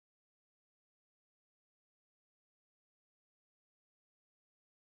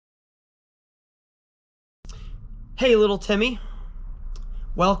Hey, little Timmy.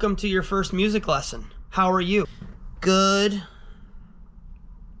 Welcome to your first music lesson. How are you? Good.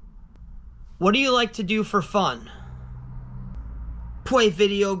 What do you like to do for fun? Play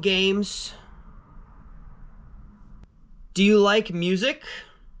video games. Do you like music?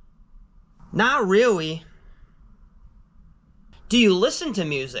 Not really. Do you listen to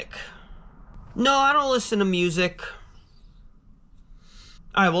music? No, I don't listen to music.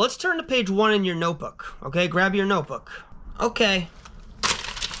 All right, well, let's turn to page 1 in your notebook. Okay, grab your notebook. Okay.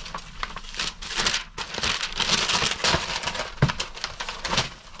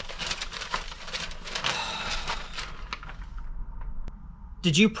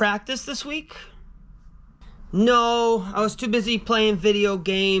 Did you practice this week? No, I was too busy playing video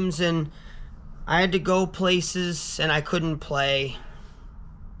games and I had to go places and I couldn't play.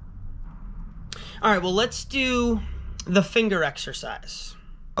 All right, well, let's do the finger exercise.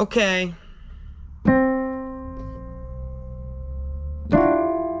 Okay.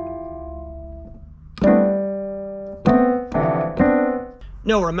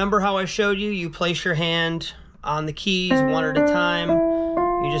 No, remember how I showed you? You place your hand on the keys one at a time.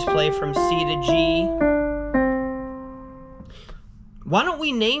 You just play from C to G. Why don't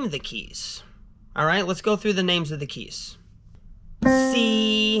we name the keys? All right, let's go through the names of the keys.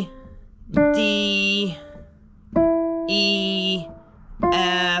 C, D, E,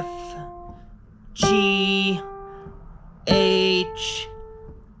 F, G, H,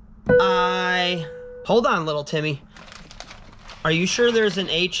 I. Hold on, little Timmy. Are you sure there's an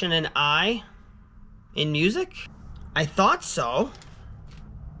H and an I in music? I thought so. All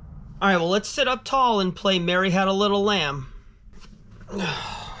right, well, let's sit up tall and play Mary Had a Little Lamb.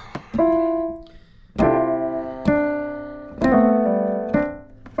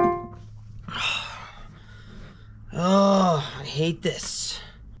 Oh, I hate this.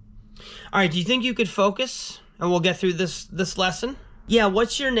 All right, do you think you could focus and we'll get through this lesson? Yeah,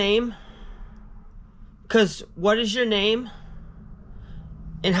 what's your name? Because what is your name?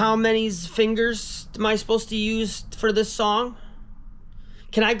 And how many fingers am I supposed to use for this song?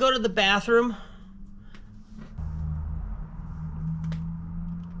 Can I go to the bathroom?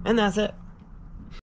 And that's it.